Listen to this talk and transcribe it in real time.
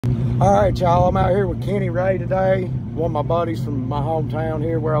All right, y'all, I'm out here with Kenny Ray today, one of my buddies from my hometown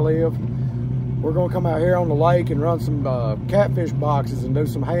here where I live. We're gonna come out here on the lake and run some catfish boxes and do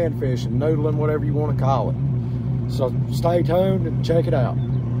some hand fishing, noodling, whatever you wanna call it. So stay tuned and check it out.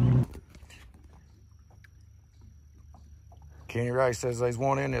 Kenny Ray says there's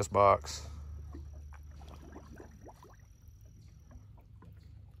one in this box.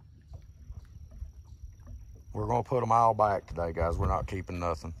 We're gonna put them all back today, guys. We're not keeping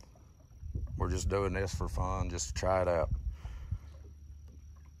nothing. We're just doing this for fun, just to try it out.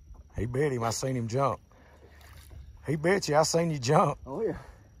 He bit him, I seen him jump. He bit you, I seen you jump. Oh yeah,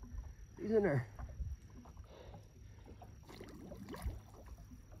 he's in there.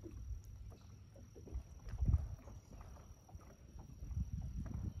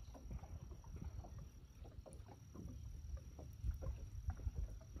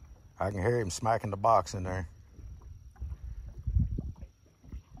 I can hear him smacking the box in there.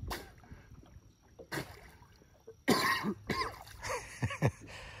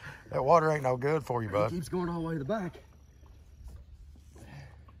 That water ain't no good for you, bud. He keeps going all the way to the back.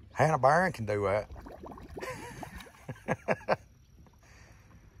 Hannah Barron can do that. I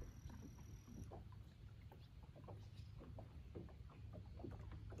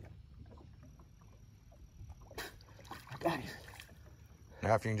got him.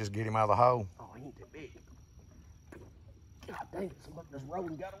 Now if you can just get him out of the hole. Oh, he ain't that big. God dang it, somebody just rolled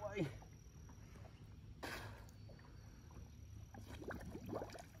and got away.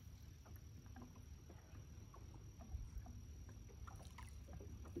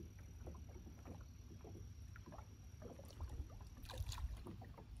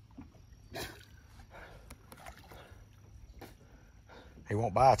 He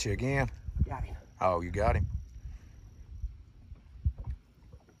won't bite you again? Got him. Oh, you got him?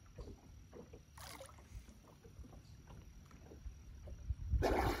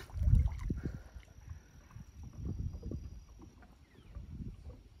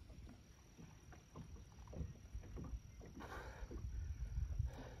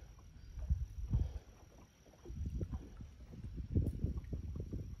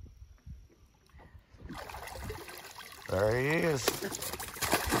 There he is.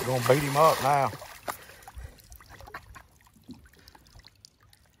 We're gonna beat him up now.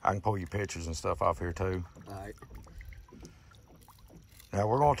 I can pull you pictures and stuff off here too. All right. Now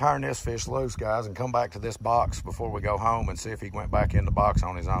we're gonna turn this fish loose, guys, and come back to this box before we go home and see if he went back in the box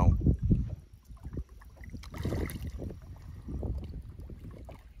on his own.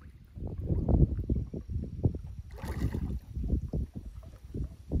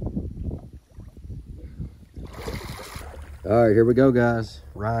 All right, here we go, guys.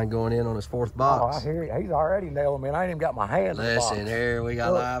 Ryan going in on his fourth box. Oh, I hear you. He's already nailing me, and I ain't even got my hand in the box. Listen, here we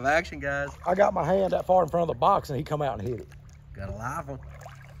got live action, guys. I got my hand that far in front of the box, and he come out and hit it. Got a live one.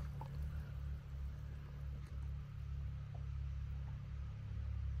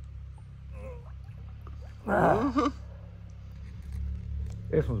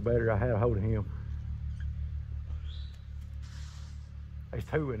 This one's better. I had a hold of him. There's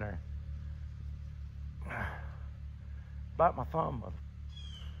two in there. Bite my thumb.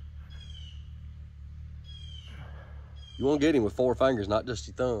 You won't get him with 4 fingers, not just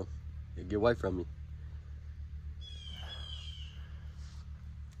your thumb. He'll get away from you.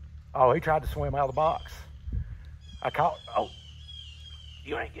 Oh, he tried to swim out of the box. I caught. Oh,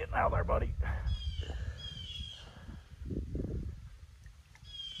 you ain't getting out of there, buddy.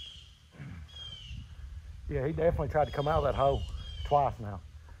 Yeah, he definitely tried to come out of that hole twice now.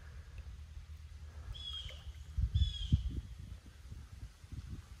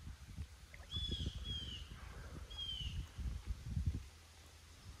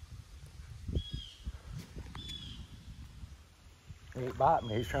 He ain't biting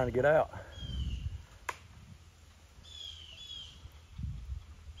me, he's trying to get out.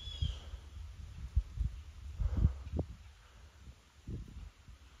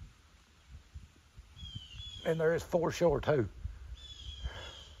 And there is 4 shore too.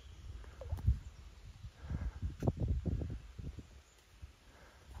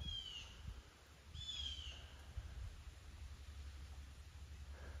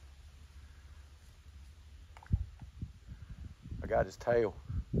 I got his tail.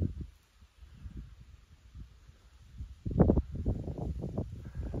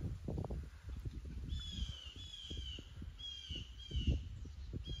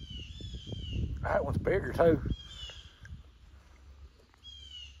 That one's bigger too.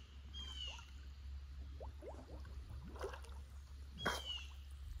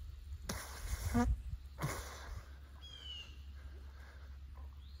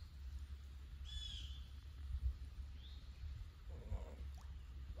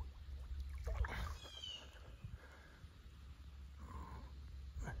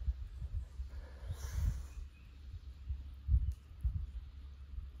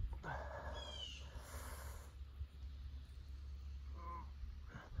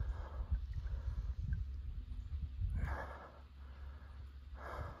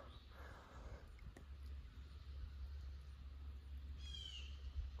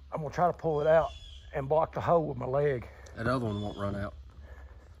 I'm gonna try to pull it out and block the hole with my leg. That other one won't run out.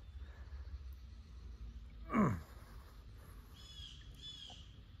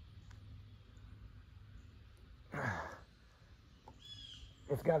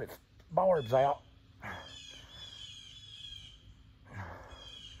 It's got its barbs out.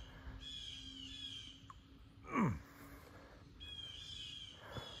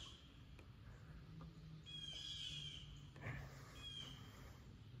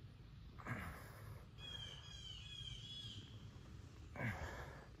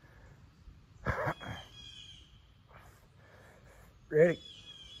 Ready?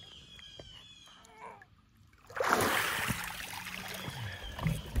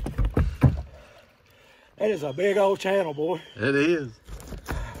 That is a big old channel, boy. It is.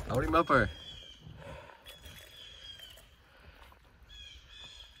 Hold him up there.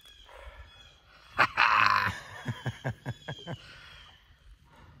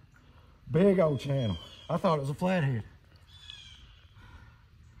 Big old channel. I thought it was a flathead.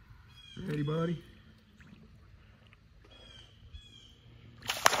 Ready, buddy?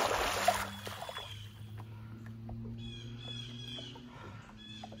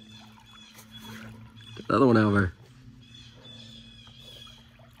 Get the other one out there.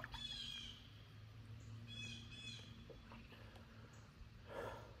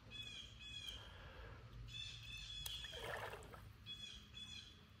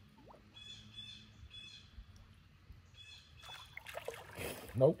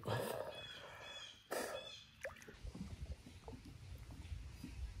 Nope.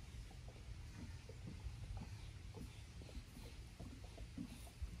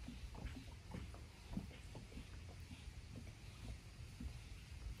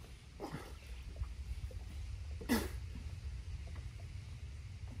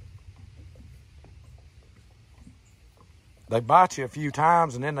 They bite you a few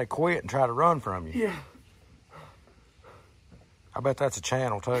times and then they quit and try to run from you. Yeah. I bet that's a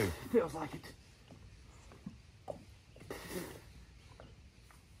channel too. Feels like it.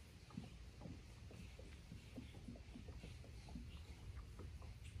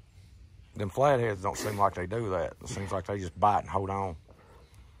 Them flatheads don't seem like they do that. It seems like they just bite and hold on.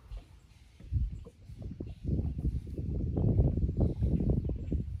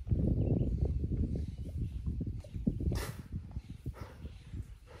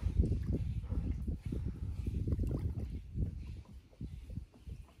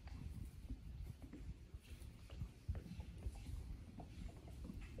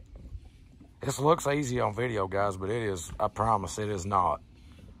 This looks easy on video, guys, but it is, I promise, it is not.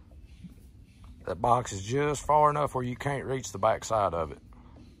 That box is just far enough where you can't reach the back side of it.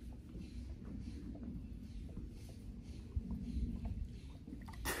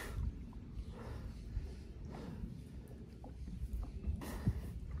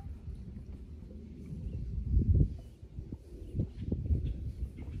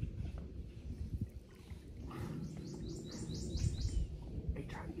 Hey,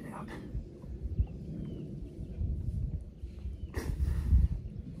 trying to get out.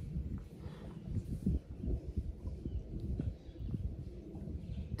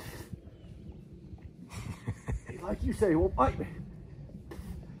 Like you say, he won't bite me.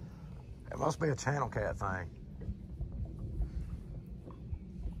 It must be a channel cat thing.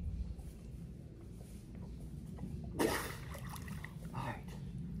 All right.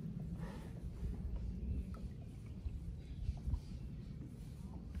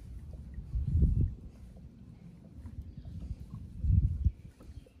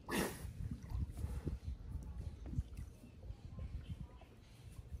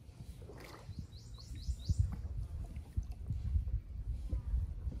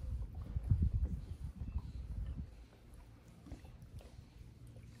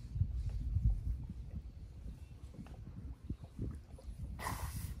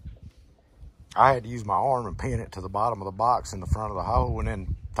 I had to use my arm and pin it to the bottom of the box in the front of the hole and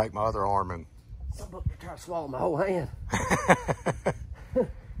then take my other arm and... Some up there trying to swallow my whole hand. It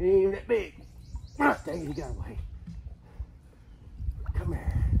ain't even that big. Dang it, he got away. Come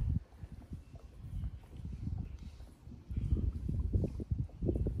here.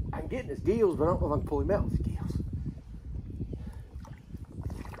 I can get in his gills, but I don't know if I can pull him out with his gills.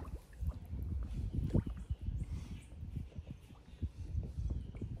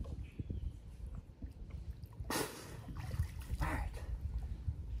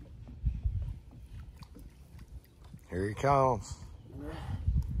 Here he comes.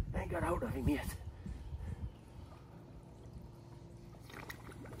 I ain't got a hold of him yet.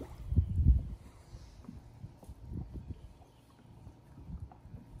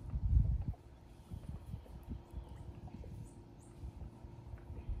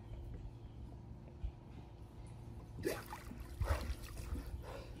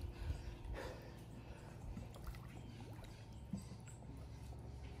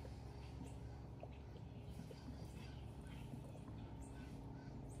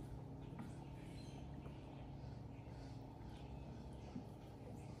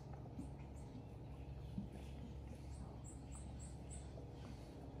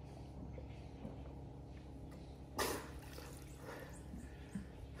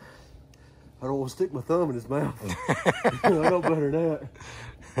 I don't want to stick my thumb in his mouth. I know better than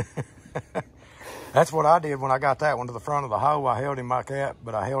that. That's what I did when I got that one to the front of the hole. I held him like that,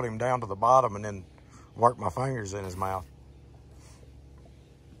 but I held him down to the bottom and then worked my fingers in his mouth.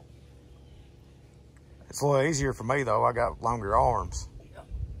 It's a little easier for me though. I got longer arms.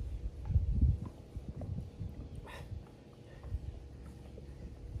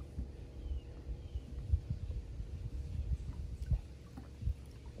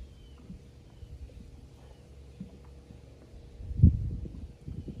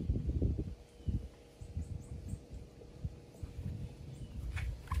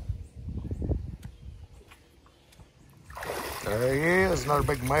 There he is, another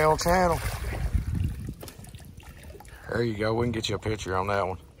big male channel. There you go, we can get you a picture on that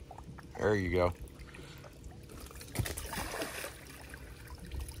one. There you go.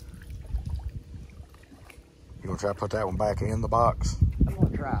 You gonna try to put that one back in the box? I'm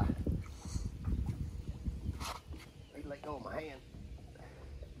gonna try. Let go of my hand.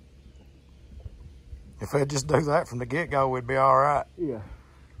 If they'd just do that from the get-go, we'd be all right. Yeah.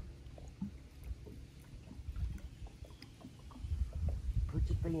 Put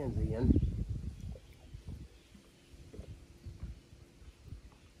your fins in.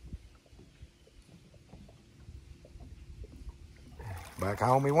 Back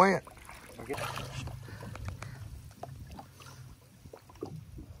home he went. Okay.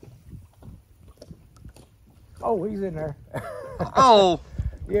 Oh, he's in there. Oh,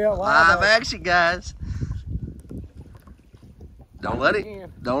 Yeah, live action, guys. Don't let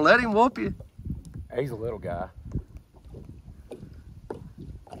him whoop you. He's a little guy.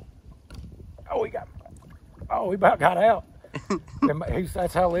 Oh, he about got out.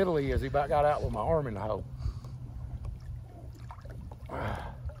 That's how little he is. He about got out with my arm in the hole.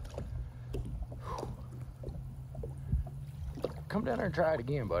 Come down there and try it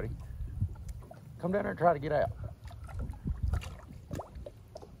again, buddy. Come down there and try to get out.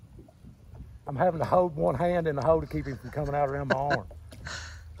 I'm having to hold one hand in the hole to keep him from coming out around my arm.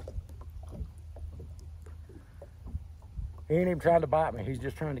 He ain't even trying to bite me. He's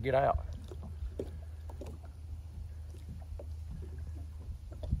just trying to get out.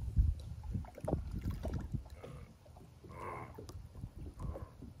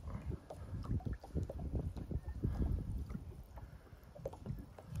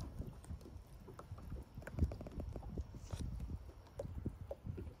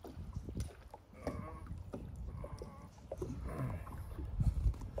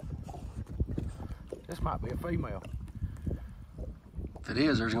 This might be a female. If it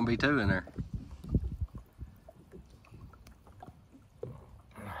is, there's gonna be two in there.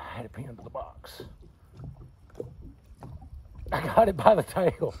 I had it pinned to the box. I got it by the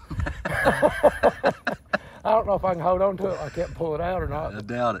tail. I don't know if I can hold on to it. I can't pull it out or not. I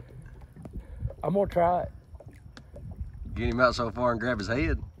doubt it. I'm gonna try it. Get him out so far and grab his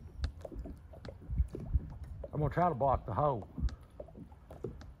head. I'm gonna try to block the hole.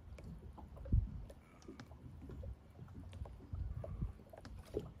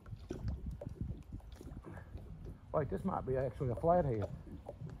 Wait, this might be actually a flathead.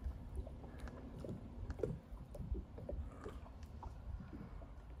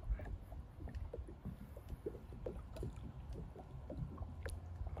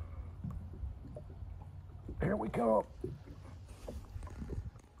 Here we come.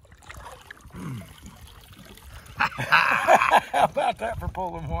 How about that for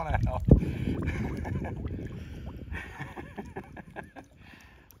pulling one out?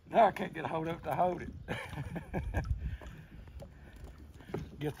 Now I can't get a hold of it to hold it.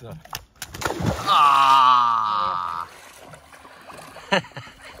 Get the... Ah! I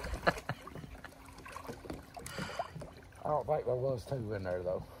don't think there was two in there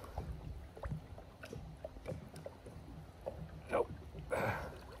though. Nope. It's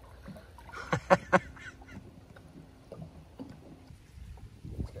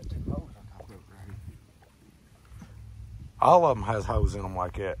got two holes on top of it right here. All of them has holes in them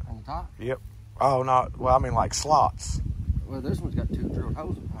like that. On the top? Yep. Oh, not, well, I mean like slots. Well, this one's got two drilled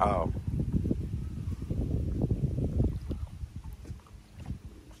holes in it. Oh.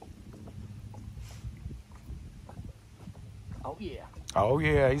 Oh, yeah. Oh,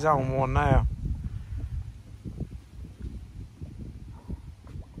 yeah, he's on one now.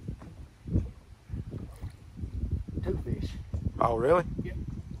 Two fish. Oh, really? Yep.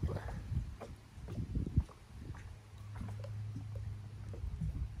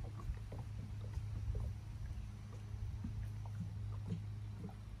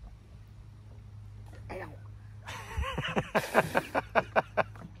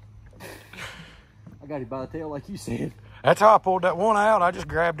 I got him by the tail like you said. That's how I pulled that one out. I just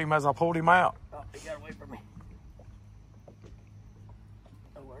grabbed him as I pulled him out. Oh, he got away from me.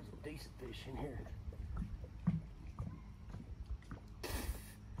 Oh, there's a decent fish in here.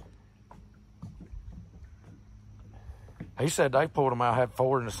 He said they pulled him out, had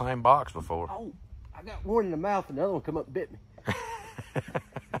 4 in the same box before. Oh, I got one in the mouth and the other one come up and bit me. There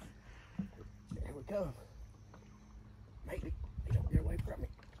we come. Maybe. He don't get away from me.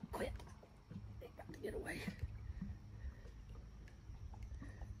 Quit. He got to get away.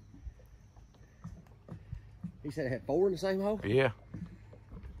 He said it had 4 in the same hole? Yeah.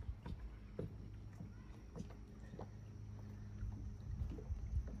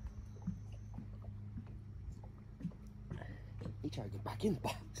 He tried to get back in the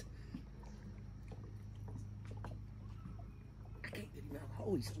box. I can't get him out of the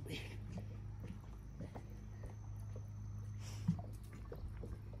hole, he's so big.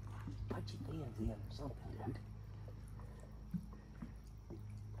 Bite your hands in or something, dude.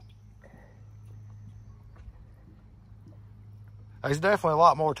 There's definitely a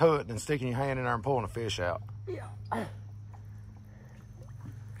lot more to it than sticking your hand in there and pulling a fish out. Yeah. I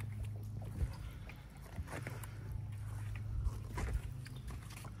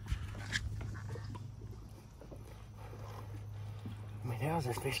mean, how's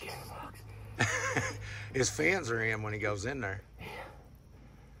this fish getting in the box? His fins are in when he goes in there. Yeah.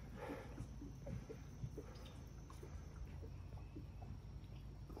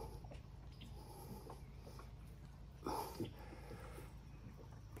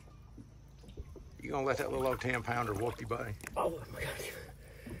 You gonna let that little old 10-pounder whoop you, buddy? Oh my God.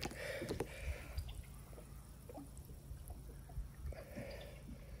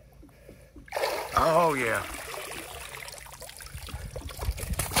 Oh yeah.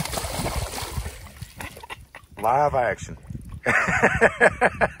 Live action.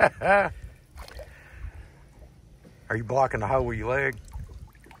 Are you blocking the hole with your leg?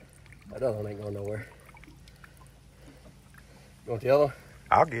 That other one ain't going nowhere. You want the other one?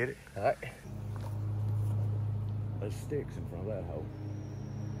 I'll get it. All right. There's sticks in front of that hole.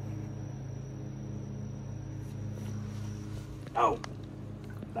 Oh,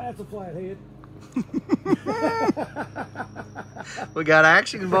 that's a flathead. We got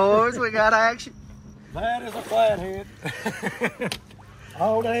action, boys. We got action. That is a flathead.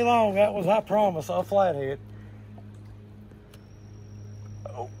 All day long, that was, I promise, a flathead.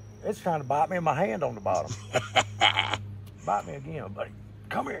 Oh, it's trying to bite me in my hand on the bottom. Bite me again, buddy.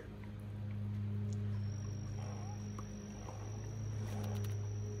 Come here.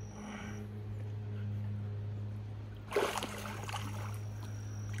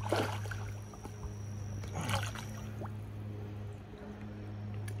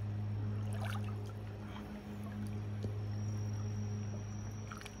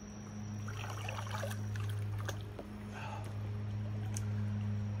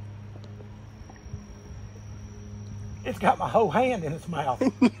 It's got my whole hand in its mouth.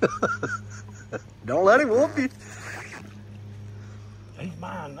 Don't let him whoop you. He's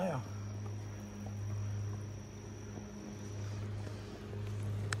mine now.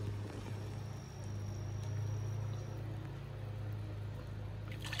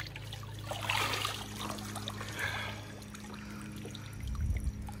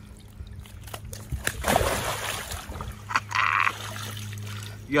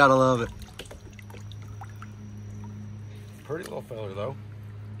 You gotta love it. Pretty little fella though.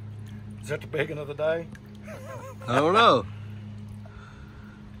 Is that the big one of the day? I don't know.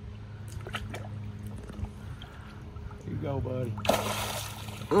 You go, buddy.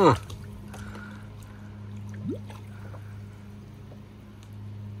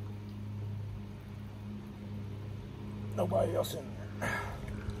 Nobody else in there.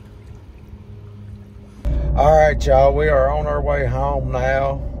 All right, y'all, we are on our way home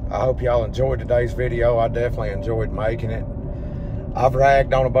now. I hope y'all enjoyed today's video. I definitely enjoyed making it. I've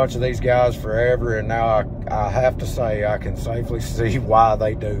ragged on a bunch of these guys forever, and now I have to say I can safely see why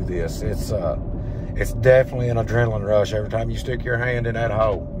they do this. It's definitely an adrenaline rush every time you stick your hand in that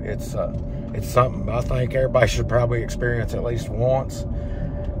hole. It's something I think everybody should probably experience at least once.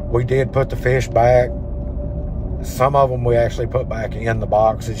 We did put the fish back. Some of them we actually put back in the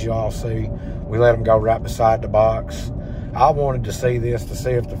box, as you all see. We let them go right beside the box. I wanted to see this to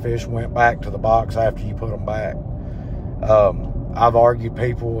see if the fish went back to the box after you put them back. I've argued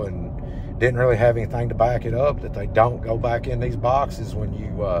people and didn't really have anything to back it up that they don't go back in these boxes when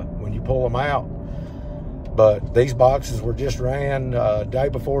you pull them out. But these boxes were just ran day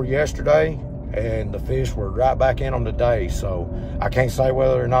before yesterday, and the fish were right back in on the day. So I can't say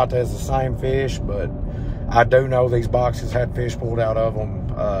whether or not that's the same fish, but I do know these boxes had fish pulled out of them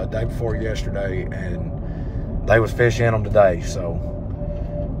day before yesterday, and they was fish in them today. So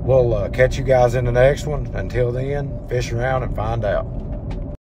we'll catch you guys in the next one. Until then, fish around and find out.